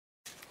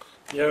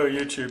Yo,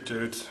 YouTube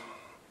dudes.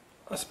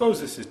 I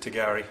suppose this is to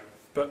Gary,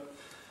 but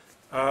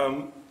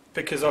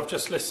because I've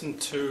just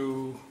listened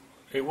to,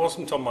 it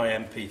wasn't on my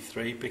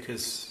MP3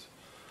 because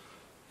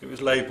it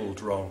was labelled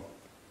wrong,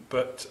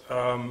 but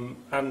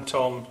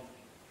Anton,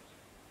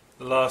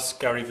 the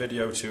last Gary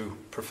video to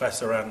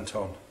Professor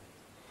Anton,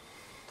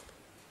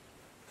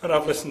 and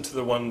I've listened to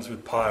the ones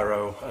with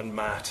Pyro and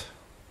Matt,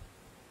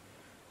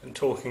 and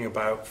talking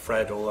about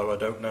Fred, although I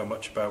don't know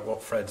much about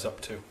what Fred's up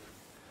to.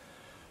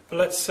 But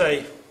let's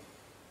say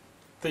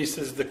this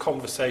is the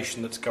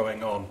conversation that's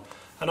going on,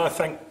 and I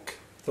thank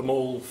them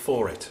all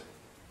for it,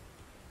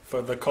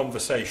 for the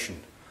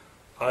conversation.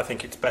 I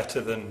think it's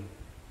better than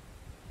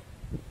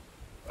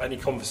any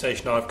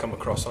conversation I've come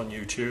across on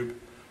YouTube,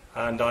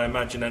 and I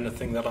imagine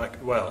anything that I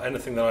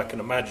can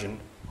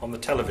imagine on the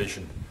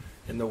television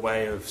in the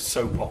way of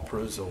soap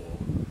operas or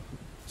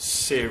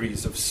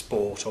series of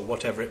sport or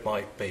whatever it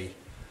might be.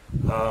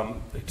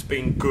 It's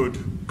been good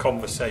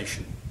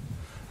conversation,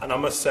 and I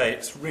must say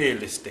it's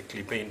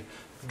realistically been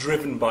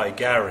driven by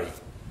Gary,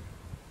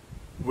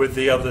 with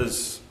the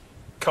others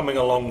coming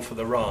along for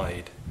the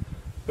ride,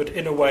 but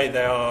in a way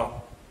they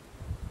are,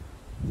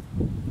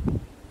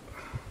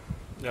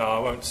 no, I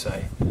won't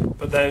say,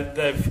 but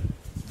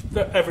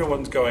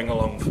everyone's going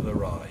along for the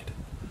ride.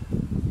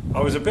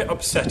 I was a bit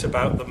upset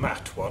about the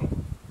Matt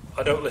one.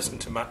 I don't listen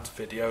to Matt's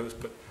videos,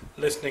 but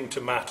listening to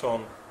Matt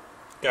on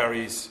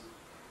Gary's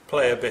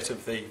play a bit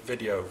of the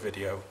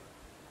video,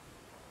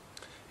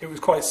 it was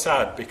quite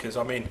sad because,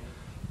 I mean,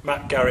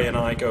 Matt, Gary and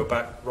I go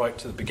back right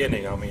to the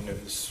beginning. I mean,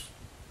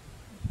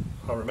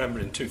 I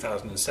remember in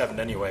 2007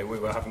 anyway, we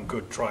were having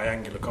good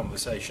triangular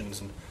conversations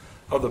and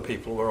other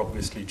people were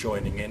obviously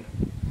joining in.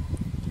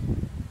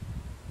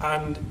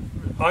 And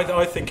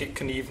I think it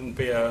can even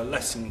be a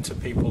lesson to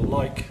people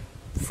like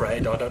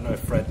Fred. I don't know if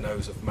Fred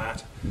knows of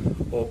Matt,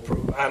 or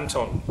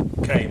Anton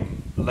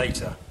came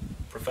later,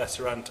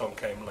 Professor Anton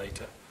came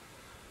later,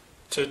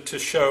 to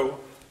show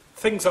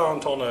things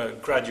aren't on a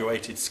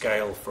graduated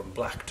scale from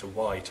black to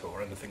white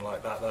or anything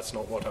like that. That's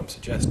not what I'm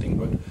suggesting,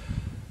 but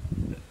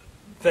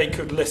they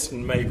could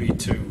listen maybe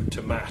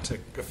to Matt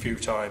a few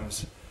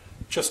times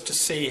just to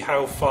see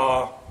how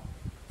far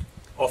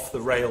off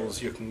the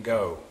rails you can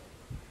go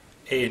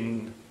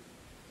in,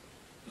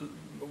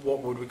 what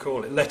would we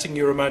call it, letting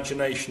your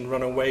imagination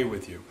run away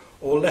with you,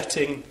 or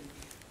letting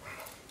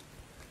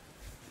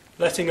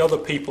other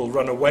people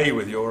run away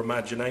with your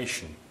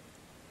imagination.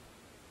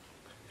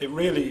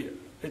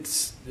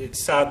 It's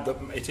sad that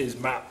it is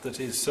Matt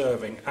that is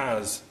serving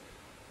as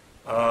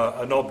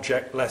an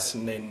object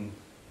lesson in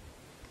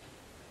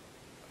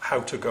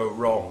how to go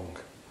wrong.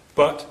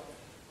 But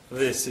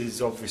this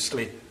is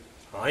obviously,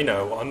 I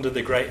know, under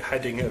the great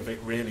heading of it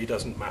really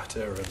doesn't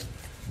matter, and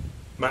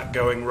Matt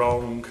going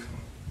wrong,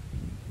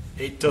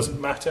 it doesn't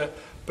matter,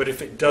 but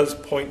if it does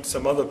point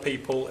some other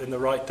people in the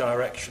right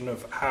direction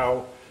of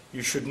how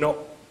you should not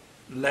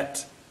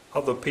let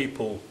other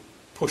people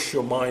push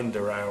your mind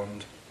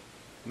around,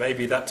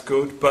 maybe that's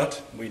good,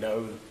 but we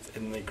know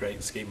in the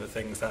great scheme of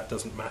things that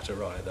doesn't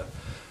matter either.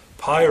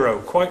 Pyro,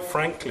 quite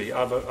frankly,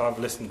 I've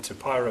listened to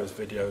Pyro's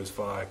videos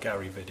via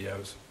Gary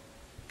videos,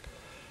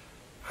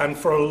 and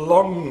for a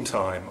long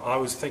time I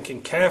was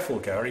thinking, careful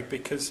Gary,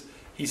 because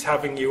he's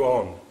having you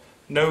on.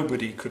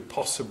 Nobody could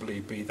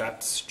possibly be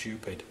that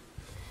stupid.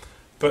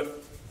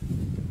 But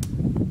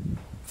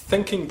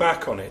thinking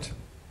back on it,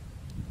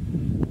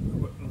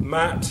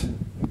 Matt,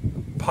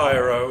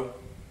 Pyro,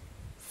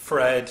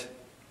 Fred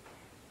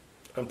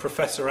and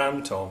Professor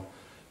Anton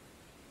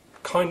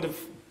kind of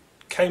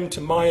came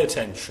to my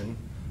attention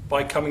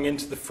by coming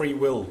into the free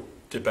will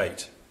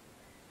debate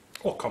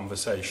or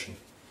conversation,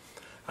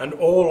 and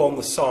all on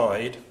the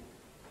side,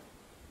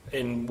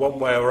 in one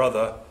way or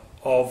other,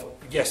 of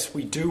yes,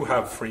 we do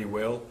have free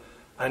will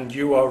and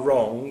you are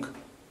wrong,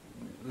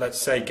 let's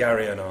say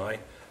Gary and I,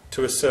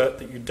 to assert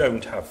that you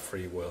don't have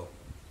free will.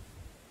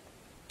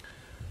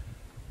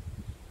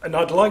 And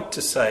I'd like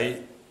to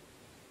say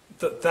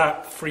that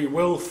that free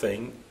will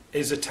thing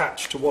is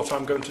attached to what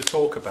I'm going to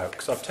talk about,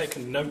 because I've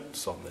taken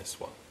notes on this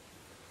one.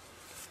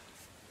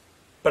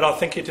 But I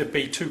think it would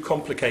be too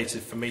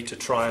complicated for me to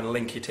try and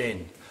link it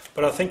in.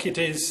 But I think it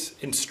is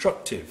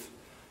instructive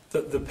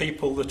that the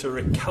people that are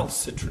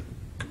recalcitrant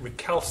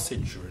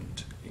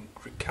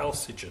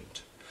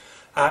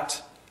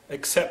at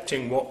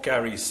accepting what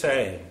Gary's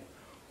saying,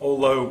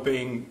 although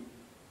being,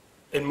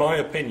 in my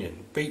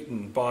opinion,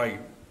 beaten by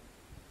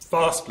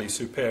vastly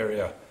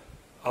superior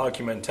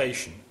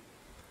argumentation,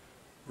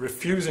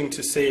 refusing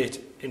to see it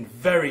in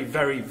very,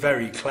 very,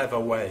 very clever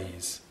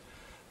ways.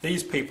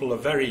 These people are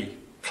very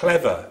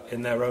clever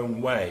in their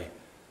own way,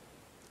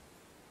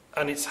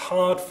 and it's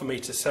hard for me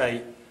to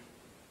say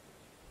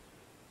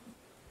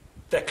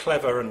they're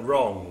clever and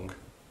wrong,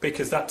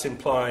 because that's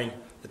implying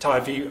that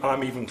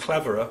I'm even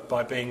cleverer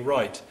by being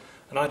right,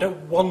 and I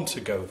don't want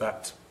to go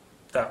that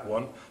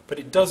one, but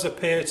it does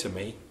appear to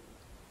me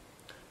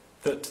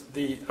that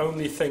the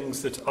only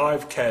things that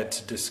I've cared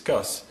to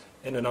discuss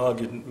in an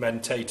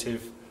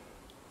argumentative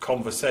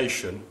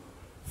conversation,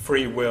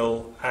 free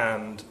will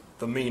and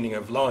the meaning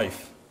of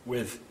life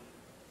with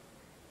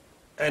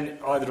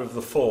either of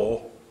the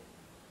four,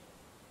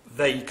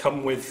 they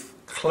come with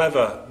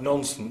clever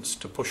nonsense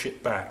to push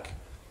it back.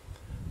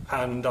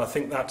 And I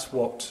think that's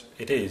what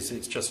it is.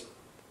 It's just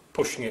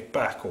pushing it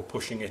back or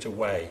pushing it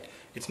away.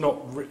 It's not.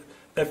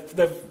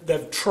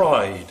 They've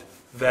tried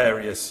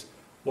various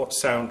what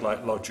sound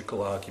like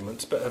logical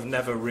arguments, but have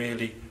never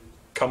really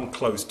come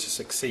close to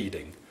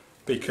succeeding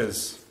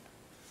because,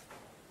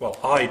 well,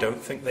 I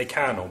don't think they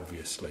can,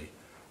 obviously.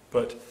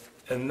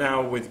 And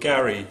now with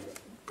Gary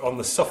on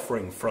the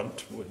suffering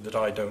front that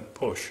I don't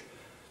push,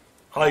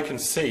 I can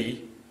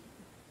see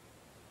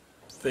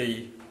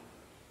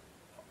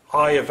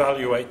I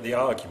evaluate the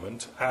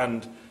argument,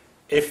 and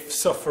if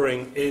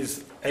suffering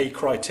is a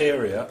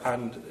criteria,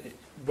 and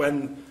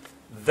when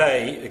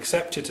they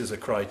accept it as a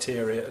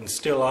criteria and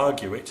still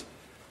argue it,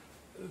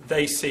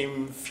 they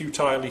seem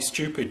futilely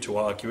stupid to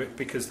argue it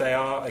because they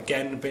are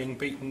again being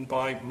beaten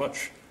by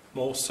much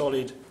more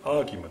solid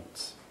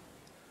arguments.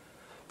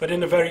 But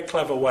in a very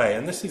clever way,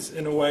 and this is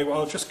in a way,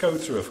 I'll just go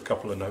through a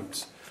couple of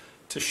notes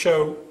to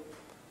show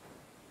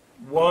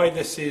why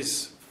this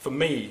is, for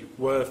me,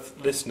 worth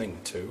listening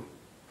to,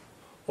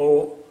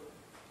 or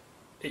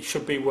it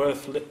should be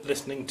worth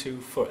listening to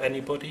for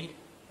anybody,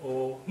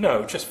 or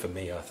no, just for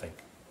me, I think.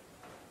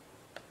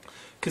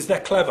 Because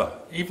they're clever.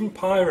 Even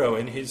Pyro,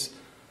 in his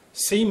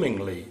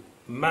seemingly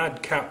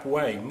madcap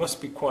way,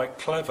 must be quite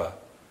clever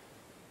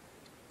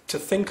to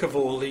think of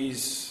all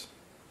these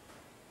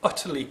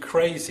utterly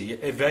crazy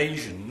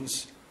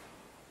evasions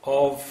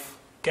of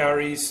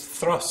Gary's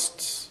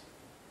thrusts.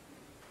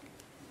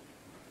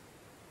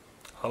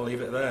 I'll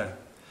leave it there.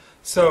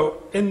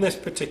 So, in this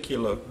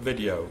particular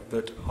video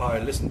that I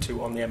listened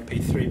to on the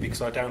MP3,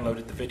 because I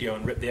downloaded the video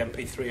and ripped the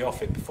MP3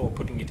 off it before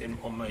putting it in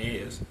on my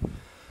ears,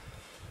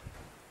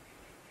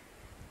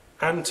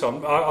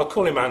 Anton, I'll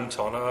call him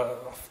Anton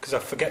because I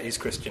forget his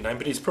Christian name,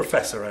 but he's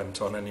Professor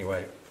Anton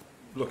anyway.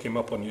 Look him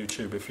up on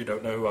YouTube if you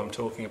don't know who I'm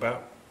talking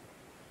about.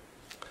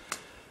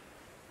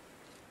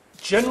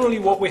 Generally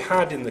what we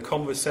had in the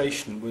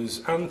conversation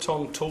was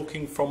Anton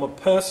talking from a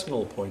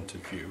personal point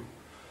of view,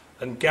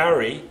 and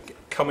Gary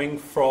coming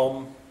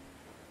from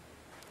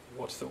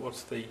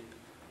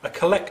a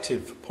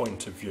collective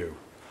point of view,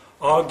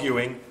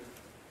 arguing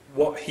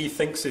what he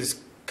thinks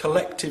is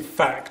collective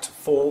fact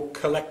for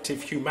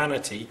collective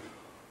humanity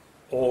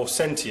or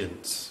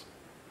sentience.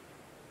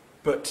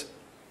 But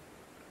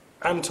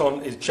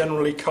Anton is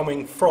generally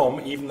coming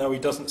from, even though he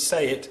doesn't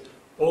say it,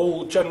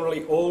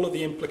 generally all of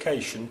the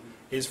implication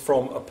is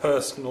from a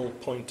personal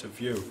point of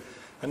view.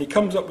 And he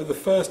comes up with the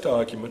first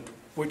argument,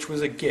 which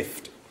was a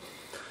gift.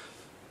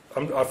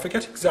 I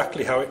forget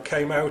exactly how it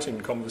came out in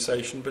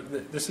conversation,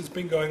 but this has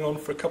been going on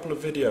for a couple of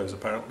videos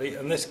apparently,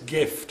 and this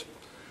gift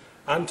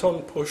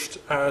Anton pushed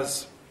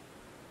as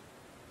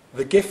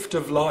the gift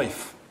of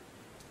life,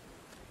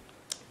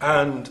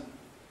 and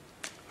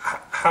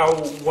how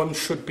one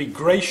should be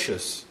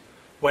gracious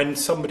when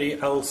somebody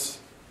else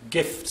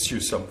gifts you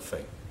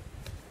something.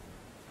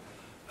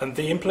 And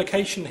the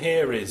implication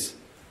here is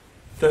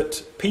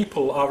that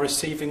people are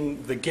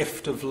receiving the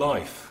gift of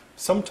life,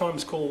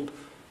 sometimes called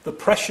the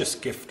precious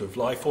gift of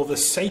life or the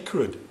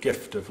sacred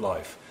gift of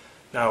life.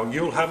 Now,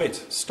 you'll have it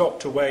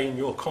stocked away in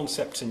your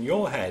concepts in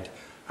your head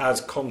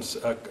as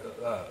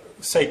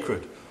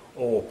sacred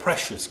or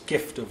precious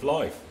gift of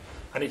life.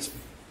 And it's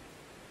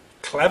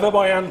clever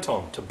by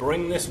Anton to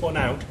bring this one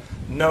out,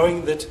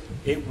 knowing that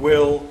it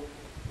will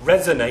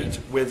resonate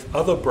with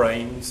other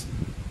brains,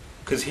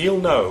 because he'll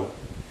know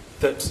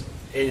that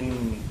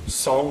in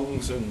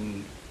songs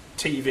and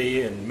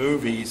TV and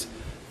movies,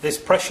 this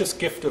precious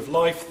gift of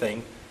life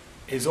thing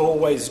is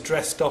always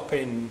dressed up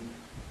in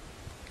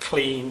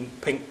clean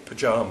pink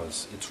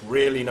pyjamas. It's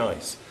really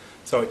nice.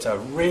 So it's a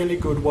really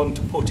good one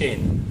to put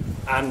in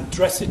and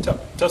dress it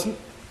up. Doesn't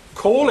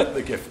call it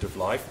the gift of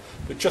life,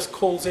 but just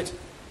calls it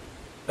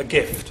a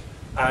gift.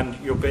 And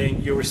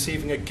you're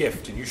receiving a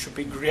gift, and you should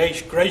be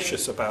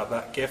gracious about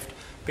that gift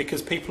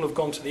because people have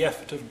gone to the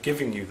effort of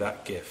giving you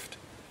that gift.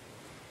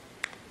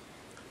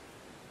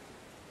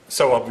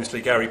 So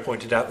obviously Gary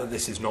pointed out that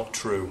this is not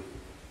true.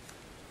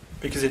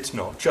 Because it's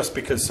not. Just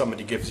because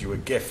somebody gives you a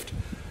gift,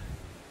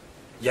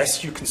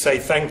 yes, you can say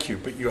thank you,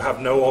 but you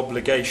have no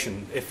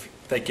obligation if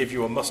they give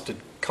you a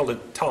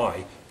mustard-coloured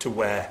tie to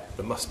wear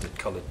the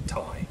mustard-coloured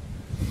tie.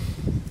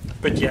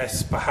 But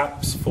yes,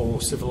 perhaps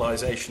for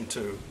civilization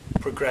to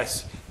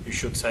progress, you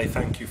should say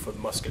thank you for the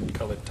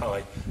mustard-coloured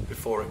tie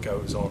before it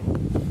goes on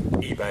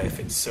eBay if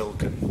it's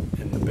silk and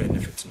in the bin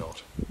if it's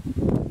not.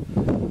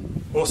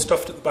 Or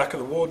stuffed at the back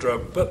of the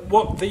wardrobe. But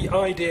what the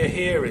idea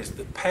here is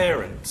that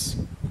parents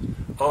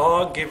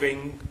are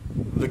giving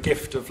the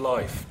gift of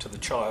life to the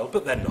child,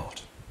 but they're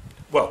not.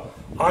 Well,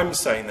 I'm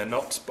saying they're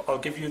not, but I'll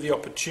give you the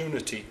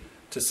opportunity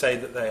to say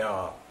that they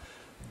are.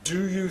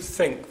 Do you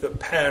think that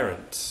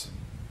parents,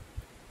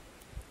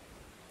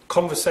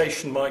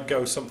 conversation might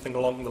go something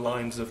along the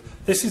lines of,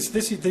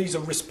 these are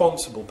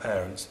responsible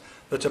parents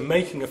that are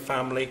making a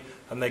family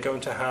and they're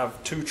going to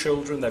have 2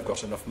 children, they've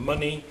got enough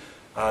money,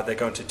 they're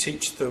going to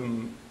teach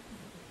them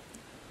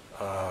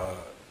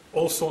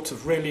all sorts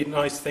of really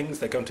nice things.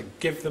 They're going to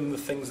give them the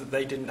things that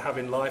they didn't have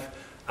in life,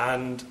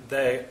 and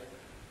do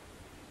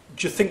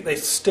you think they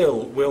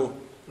still will,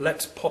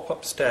 let's pop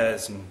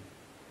upstairs and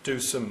do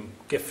some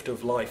gift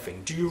of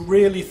lifing? Do you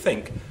really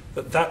think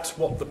that that's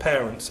what the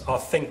parents are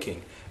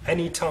thinking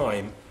any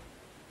time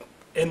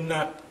in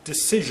that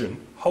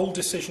decision, whole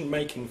decision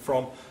making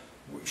from,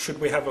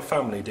 should we have a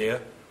family,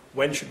 dear?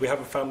 When should we have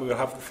a family? We'll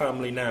have the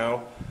family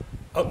now,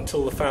 up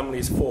until the family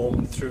is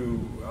formed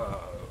through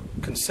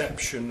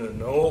conception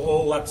and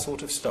all that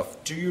sort of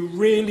stuff. Do you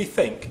really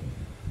think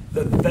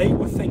that they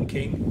were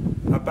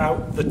thinking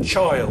about the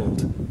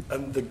child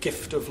and the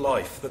gift of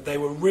life, that they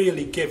were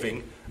really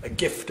giving a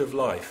gift of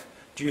life?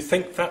 Do you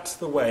think that's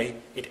the way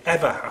it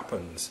ever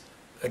happens,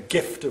 a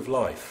gift of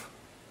life?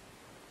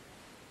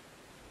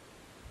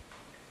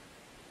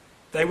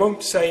 They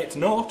won't say it's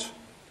not,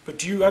 but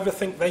do you ever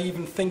think they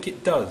even think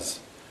it does?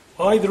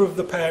 Either of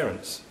the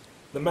parents,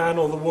 the man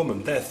or the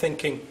woman, they're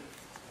thinking,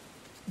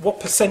 what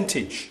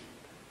percentage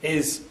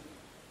is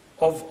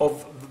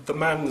of the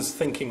man's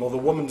thinking or the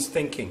woman's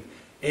thinking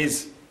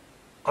is,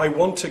 I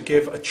want to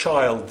give a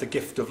child the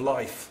gift of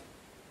life?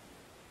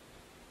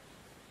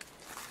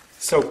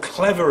 So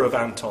clever of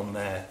Anton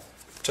there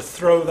to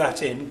throw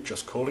that in,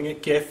 just calling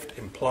it gift,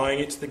 implying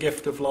it's the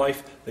gift of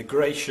life, the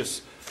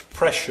gracious,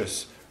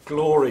 precious,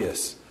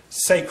 glorious,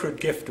 sacred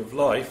gift of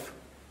life,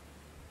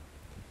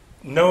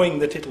 knowing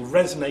that it'll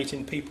resonate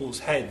in people's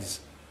heads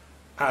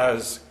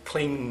as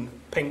clean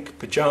pink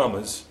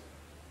pyjamas,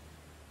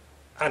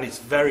 and it's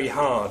very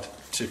hard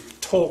to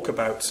talk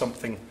about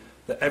something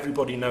that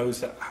everybody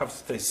knows that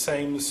has the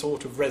same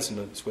sort of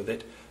resonance with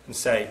it and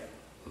say,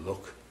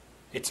 look,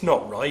 it's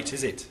not right,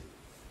 is it?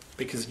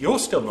 Because you're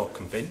still not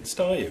convinced,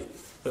 are you,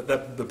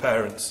 that the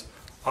parents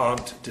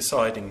aren't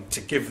deciding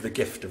to give the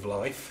gift of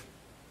life?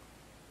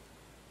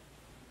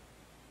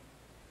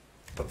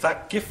 But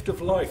that gift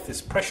of life,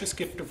 this precious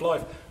gift of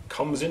life,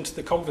 comes into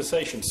the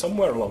conversation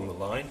somewhere along the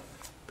line,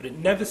 but it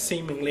never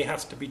seemingly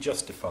has to be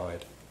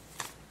justified.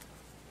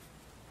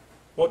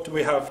 What do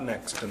we have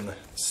next in the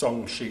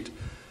song sheet?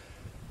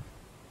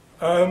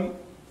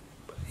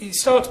 He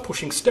starts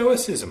pushing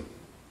Stoicism,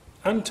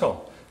 Anton.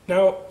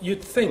 Now,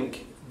 you'd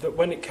think that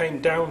when it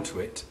came down to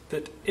it,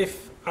 that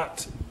if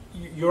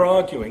you're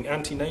arguing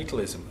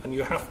antinatalism and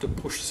you have to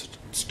push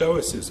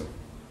Stoicism,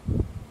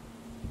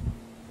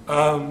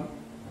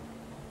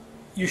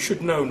 you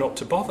should know not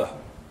to bother.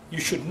 You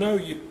should know,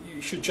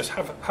 you should just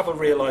have a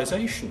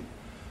realization.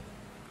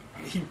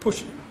 He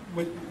pushed,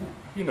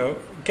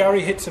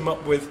 Gary hits him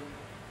up with,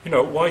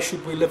 why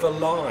should we live a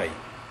lie?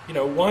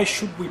 Why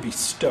should we be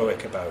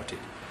stoic about it?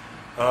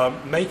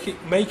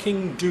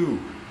 Making do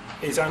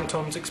is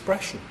Anton's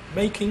expression.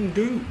 Making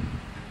do.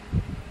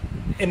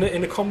 In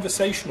a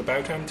conversation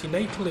about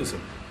antinatalism.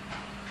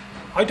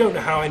 I don't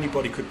know how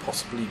anybody could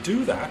possibly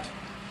do that.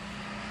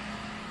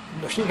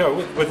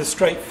 With a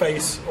straight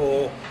face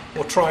or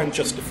try and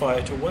justify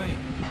it away.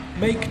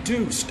 Make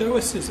do,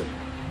 Stoicism.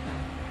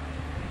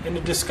 In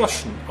a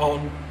discussion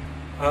on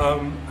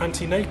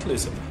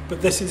antinatalism.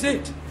 But this is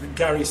it.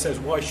 Gary says,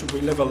 why should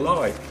we live a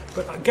lie?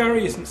 But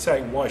Gary isn't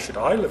saying, why should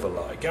I live a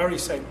lie?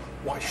 Gary's saying,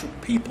 why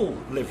should people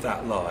live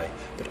that lie?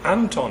 But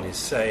Anton is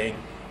saying,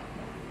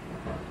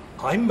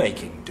 I'm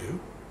making do.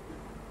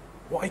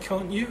 Why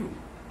can't you?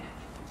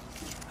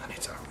 And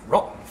it's a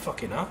rotten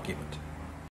fucking argument.